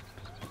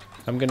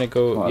 I'm gonna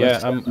go. Right, yeah,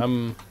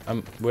 I'm.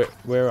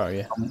 Where are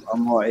you?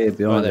 I'm right here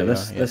behind you. There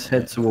Let's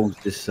head towards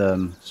this.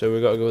 So we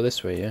got to go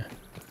this way, yeah.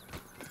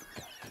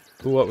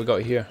 Ooh, what we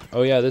got here?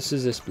 Oh yeah, this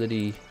is this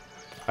bloody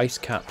ice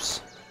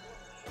caps.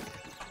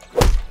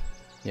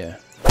 Yeah.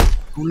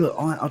 Oh look,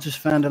 I just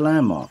found a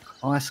landmark.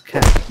 Ice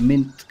cap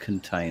mint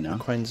container.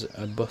 Coins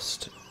a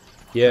bust.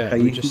 Yeah. Okay,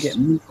 you can get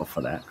mint off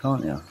of that,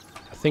 can't you?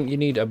 I think you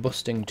need a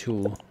busting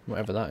tool,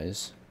 whatever that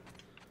is.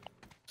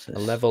 A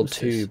level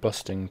 2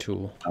 busting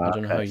tool. I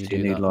don't know how you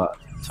do need, that. Like,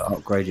 to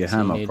upgrade your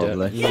hammer,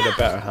 probably. You need a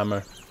better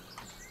hammer.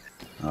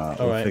 Alright,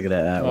 we'll figure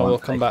that out. Oh, we'll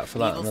come back for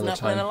that another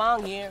time.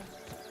 Along here.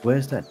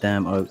 Where's that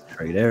damn oak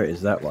tree? There it is,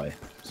 that way.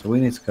 So we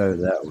need to go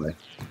that way.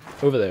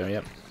 Over there,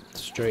 yep.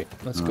 Straight.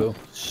 Let's go.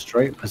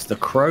 Straight as the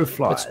crow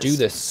flies. Let's do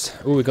this.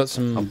 Oh, we got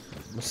some.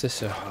 What's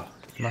this?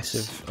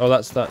 Massive. Oh,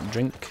 that's that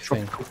drink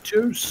thing. Tropical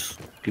juice.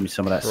 Give me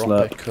some of that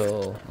slurp.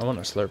 Tropical. I want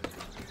a slurp.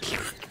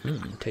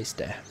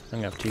 Tasty. I'm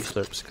gonna have 2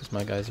 slurps because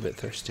my guy's a bit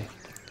thirsty.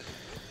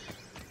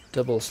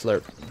 Double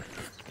slurp.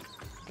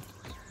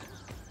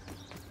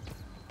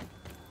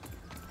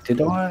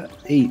 Did I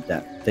eat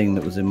that thing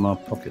that was in my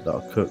pocket that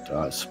I cooked?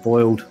 It's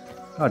spoiled.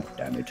 God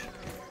damn it.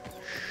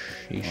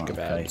 Sheesh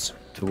kebabs. Okay.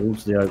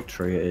 Towards the oak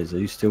tree it is. Are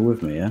you still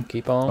with me, yeah?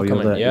 Keep on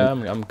coming. There, yeah,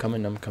 I'm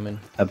coming.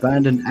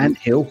 Abandoned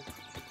anthill.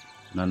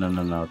 No. I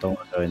don't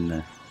want to go in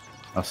there.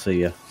 I'll see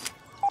you.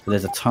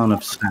 There's a ton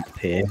of sap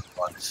here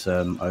by this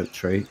oak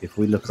tree. If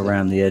we look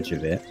around the edge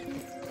of it,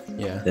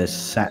 yeah, there's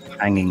sap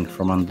hanging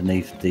from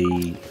underneath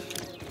the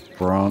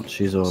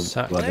branches, or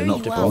well, they're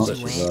not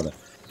branches, are they?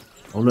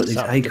 Oh look, these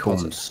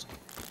acorns.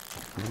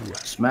 Ooh,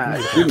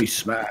 smash, give me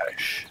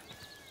smash.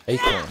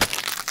 Acorn.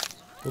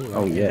 Ooh,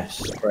 oh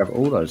yes, grab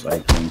all those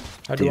acorns.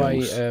 How do I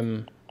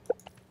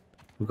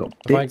We've got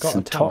bits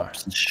and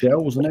tops and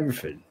shells and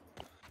everything.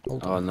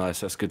 Oh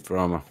nice, that's good for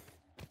armor.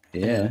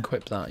 Yeah.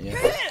 Equip that, yeah.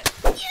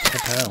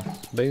 Hell,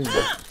 boom.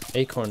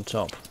 Acorn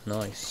top,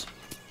 nice.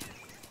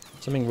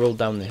 Something rolled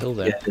down the hill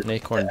there. Yeah, an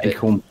acorn bit.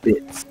 Acorn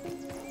bits.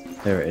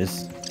 There it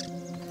is.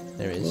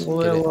 There it is.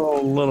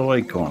 Little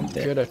acorn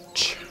bit. Get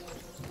it.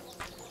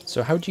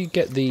 So how do you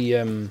get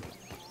the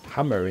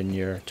hammer in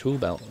your tool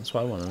belt? That's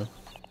what I want to know.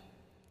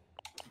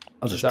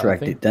 I just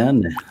dragged it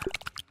down there.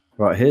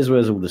 Right, here's where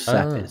all the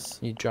sap is.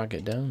 You drag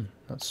it down.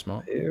 That's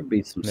smart. There'll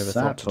be some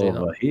sap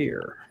over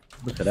here.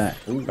 Look at that.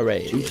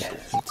 Alright,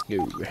 let's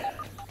go.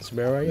 So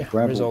where are you?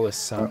 Where's all this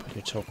sap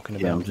you're talking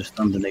about? Yeah, I'm just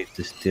underneath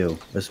this deal.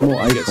 There's more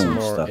acorn some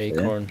more stuff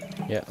acorn.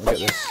 Here. Yeah, look at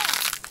this.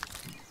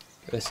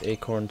 This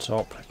acorn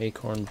top,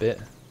 acorn bit.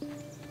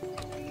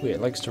 Wait,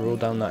 it likes to roll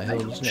down that hill,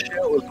 doesn't it?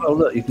 Shell as well.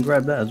 Look, you can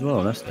grab that as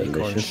well. That's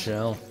delicious.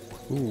 Acorn shell.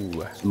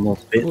 Ooh. Some more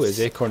bits. Ooh, there's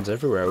acorns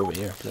everywhere over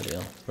here. Bloody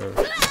hell. We're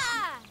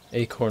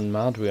acorn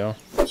mad we are.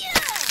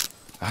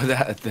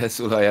 That's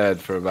all I heard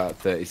for about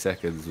 30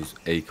 seconds was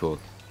acorn.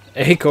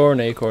 Acorn.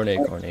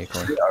 Over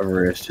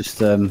here, it's just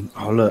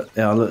oh look,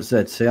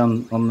 Zed. See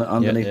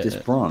underneath this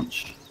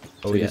branch.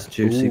 Oh this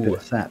juicy bit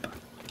of sap.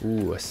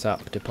 Ooh, a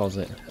sap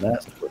deposit.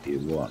 That's what you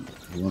want.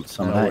 You want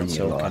some of that in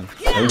your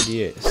life. How do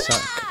you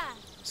sap?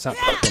 A sap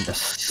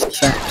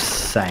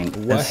sank.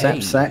 A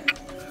sap sack.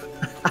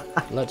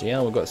 Bloody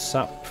hell, we've got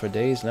sap for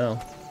days now.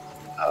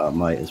 Oh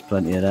mate, there's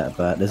plenty of that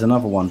about. There's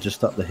another one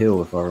just up the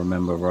hill if I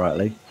remember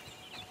rightly.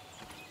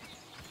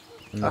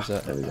 And there's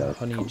a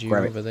honeydew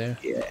over there.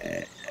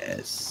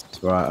 Yes.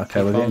 Right,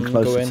 okay, we're getting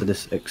closer to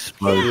this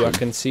explosion. Ooh, I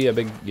can see a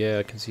big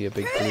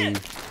blue,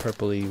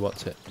 purpley,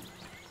 what's it?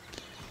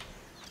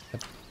 A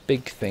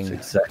big thing.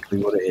 That's exactly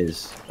what it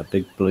is. A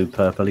big blue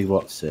purpley,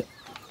 what's it?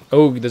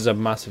 Oh, there's a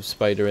massive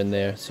spider in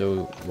there,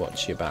 so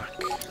watch your back.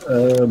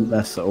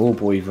 That's the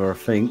orb weaver, I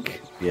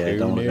think. Yeah,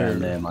 don't want to go in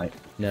there, mate.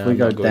 No, if we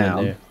go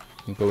down. There.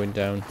 I'm going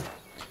down.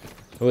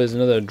 Oh, there's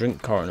another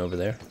drink carton over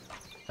there.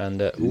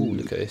 And, ooh,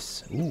 look at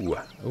this. Ooh,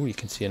 you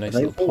can see a nice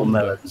little pond.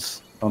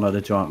 Melons. Oh no,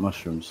 they're giant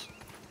mushrooms.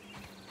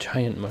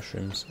 Giant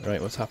mushrooms.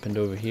 Right, what's happened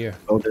over here?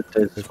 Oh,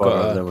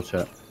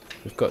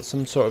 we've got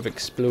some sort of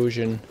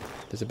explosion.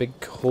 There's a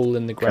big hole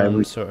in the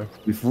ground, sort of.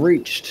 We've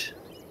reached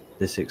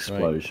this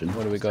explosion. Right.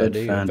 What do we got to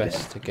do?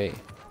 Investigate.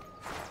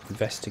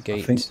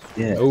 Investigate.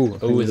 Yeah.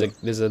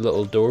 There's a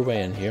little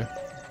doorway in here.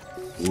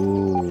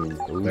 Ooh,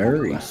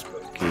 very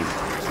spooky.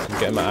 I'm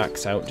getting my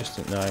axe out just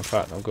to, no, in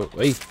fact, I'll go.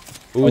 Hey!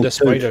 Ooh, the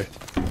spider.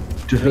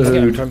 Can we get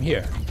him from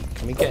here?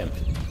 Can we get him?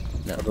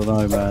 No. I don't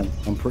know, man.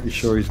 I'm pretty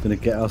sure he's going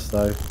to get us,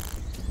 though.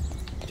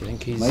 Do you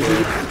think he's... Maybe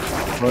he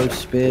throws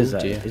spears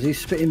at dear. him. Is he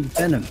spitting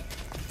venom?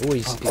 Oh,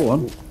 he's... Go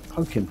on,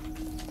 poke him.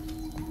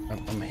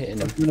 I'm hitting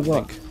him. In the I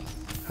what? think.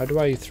 How do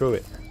I throw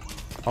it?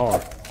 R.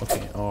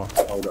 Okay, R.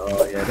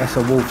 Oh, yeah, that's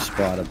a wolf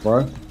spider,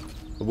 bro.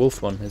 The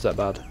wolf one, is that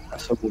bad?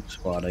 That's a wolf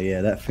spider,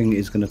 yeah. That thing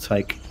is going to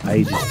take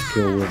ages to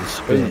kill with a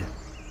spear.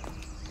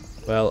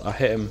 Well, I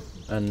hit him,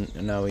 and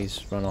now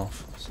he's run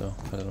off. So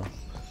I don't know.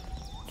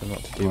 Don't know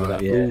what to do with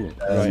that. Yeah, Ooh,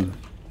 right.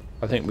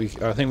 I think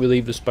we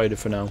leave the spider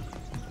for now.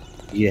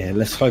 Yeah,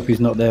 let's hope he's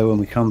not there when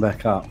we come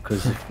back up,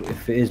 because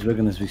if it is, we're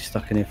going to be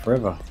stuck in here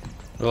forever.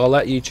 Well, I'll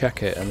let you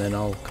check it, and then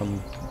I'll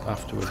come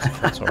afterwards.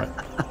 If that's all right.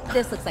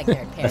 This looks like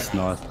nerd paradise. That's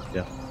nice.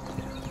 Yeah.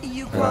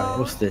 Right,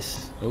 what's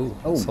this? Oh,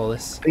 what's all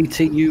this?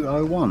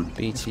 BTU01.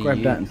 Let's BTU.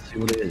 grab that and see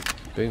what it is.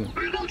 Boom.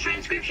 Verbal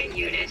transcription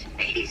unit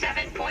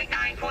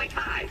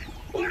 87.9.5.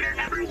 Order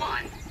number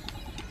 1.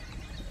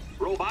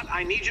 Robot,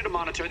 I need you to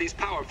monitor these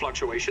power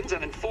fluctuations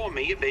and inform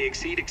me if they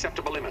exceed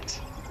acceptable limits.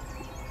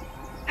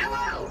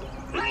 Hello,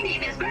 my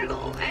name is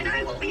Burgle, and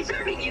I will be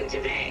serving you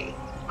today.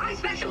 I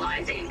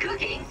specialize in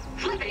cooking,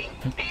 flipping,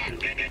 and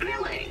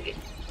grilling.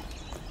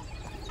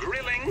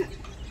 Grilling?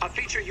 A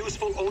feature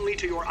useful only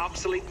to your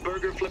obsolete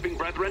burger flipping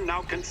brethren,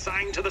 now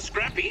consigned to the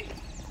scrap heap?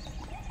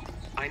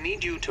 I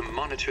need you to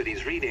monitor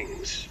these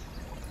readings,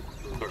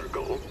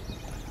 Burgle.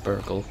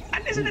 Burgle.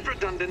 And isn't it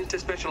redundant to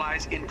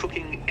specialize in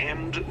cooking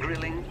and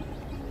grilling?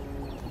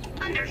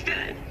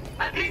 Understood.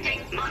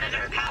 Appending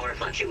monitor power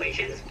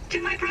fluctuations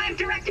to my prime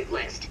directive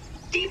list.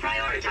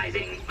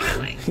 Deprioritizing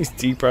grilling. He's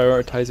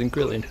deprioritizing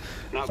grilling.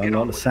 Now I get like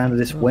on the with sound of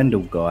this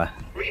Wendell guy.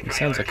 He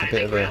sounds like a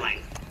bit Reprioritizing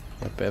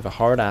of a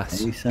hard ass.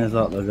 He sounds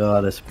like the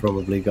guy that's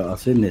probably got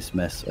us in this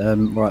mess.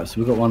 Right, so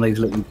we've got one of these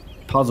little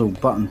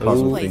button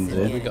puzzle Ooh. things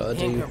We here. gotta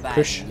do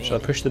push. Shall I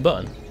push the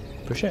button?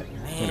 Push it.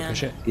 I'm gonna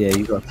push it. Yeah,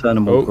 you got to turn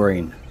them all Oh.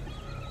 green.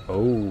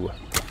 Oh.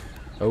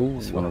 Oh.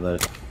 It's one of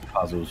those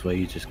puzzles where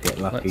you just get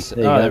lucky. Let's, There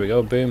you go. there we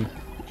go. Boom.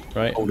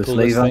 Right. Pull this this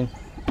lever. thing.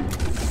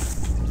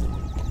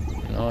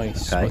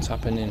 Nice. Okay. What's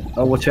happening?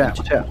 Oh, watch out,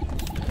 watch out.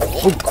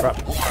 Oh crap!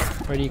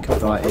 Where do you come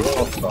from? Right, it's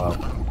hostile.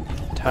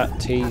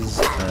 Tease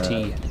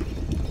T.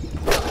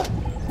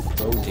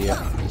 Oh dear,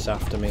 he's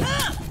after me.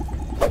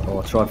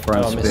 Oh, I tried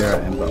throwing Oh, I a missed. spear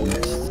at him, but I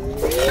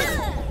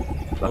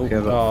missed. Lucky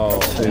I've Oh,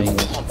 got two dang. more.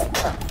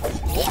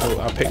 Oh,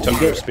 I picked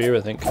up your spear,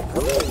 I think. There we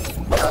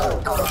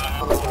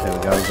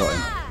go, we got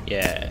him.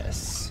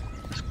 Yes.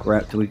 Let's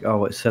grab,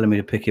 oh, it's telling me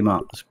to pick him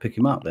up. Let's pick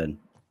him up then.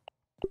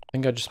 I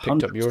think I just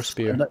picked up your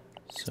spear.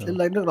 So. They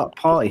look like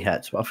party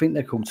hats, but I think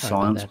they're called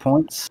science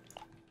points.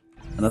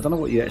 And I don't know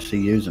what you actually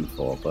use them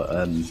for, but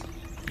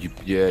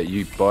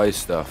You buy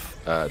stuff,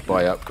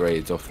 buy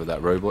upgrades off of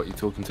that robot you're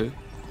talking to.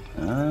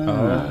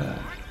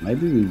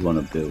 Maybe we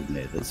want to build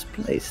near this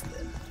place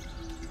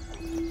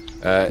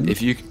then.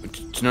 If you, do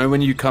you know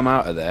when you come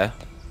out of there,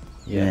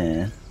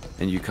 Yeah.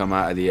 and you come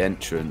out of the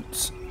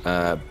entrance,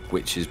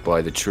 which is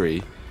by the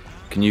tree,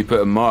 can you put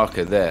a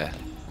marker there?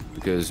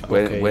 Because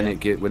when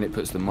it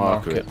puts the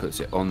marker, it puts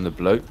it on the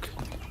bloke.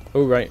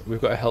 Oh right, we've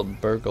got to help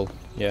Burgle.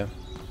 Yeah,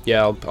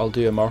 yeah. I'll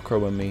do a marker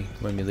when we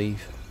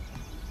leave.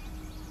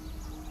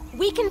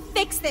 We can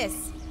fix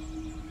this.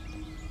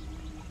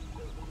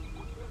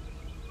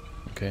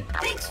 Okay.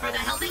 Thanks for the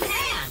helping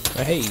hand.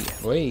 Hey,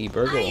 I wait,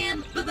 Burgle.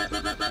 am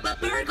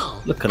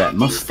Burgle. Look at that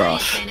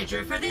mustache.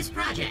 Manager for this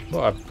project.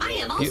 What I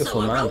am a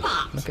beautiful also a man.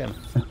 robot. Look at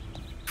him.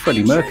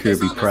 Freddie I'm sure Mercury would this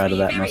be all proud of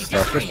must that be very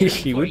mustache. frustrating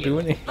He for would be, you,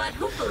 wouldn't he? But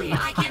hopefully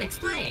I can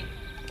explain.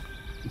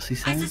 What's he I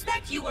saying?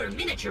 suspect you were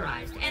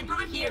miniaturized and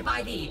brought here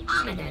by the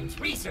Ominent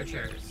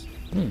researchers.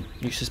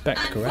 You suspect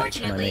correct, my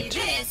Unfortunately, mate.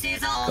 this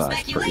is all Guy's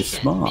pretty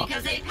speculation smart.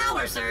 because a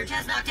power surge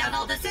has knocked out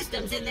all the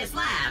systems in this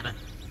lab.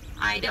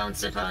 I don't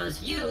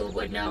suppose you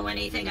would know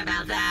anything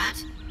about that.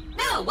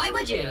 No, why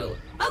would you?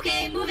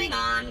 Okay, moving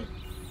on.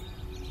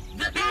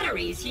 The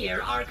batteries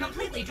here are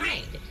completely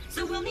drained,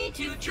 so we'll need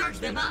to charge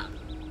them up.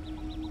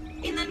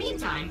 In the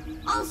meantime,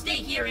 I'll stay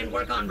here and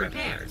work on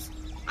repairs.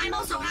 I'm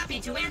also happy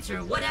to answer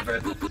whatever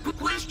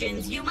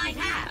questions you might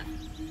have.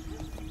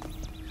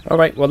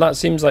 Alright, well that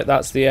seems like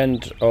that's the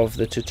end of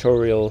the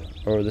tutorial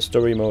or the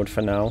story mode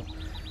for now.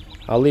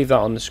 I'll leave that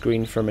on the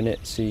screen for a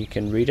minute so you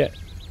can read it.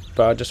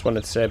 But I just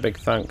wanted to say a big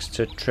thanks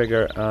to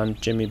Trigger and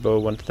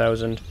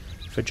Jimmybo1000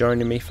 for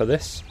joining me for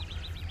this.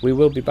 We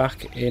will be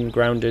back in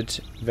Grounded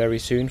very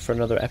soon for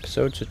another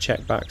episode, so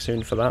check back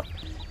soon for that.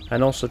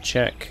 And also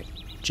check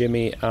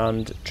Jimmy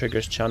and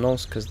Trigger's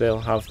channels because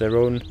they'll have their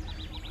own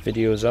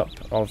videos up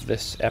of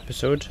this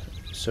episode.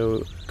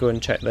 So go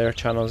and check their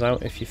channels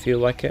out if you feel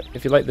like it.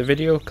 If you like the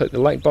video, click the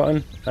like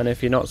button, and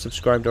if you're not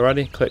subscribed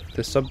already, click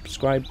the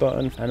subscribe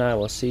button, and I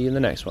will see you in the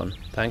next one.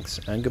 Thanks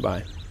and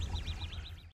goodbye.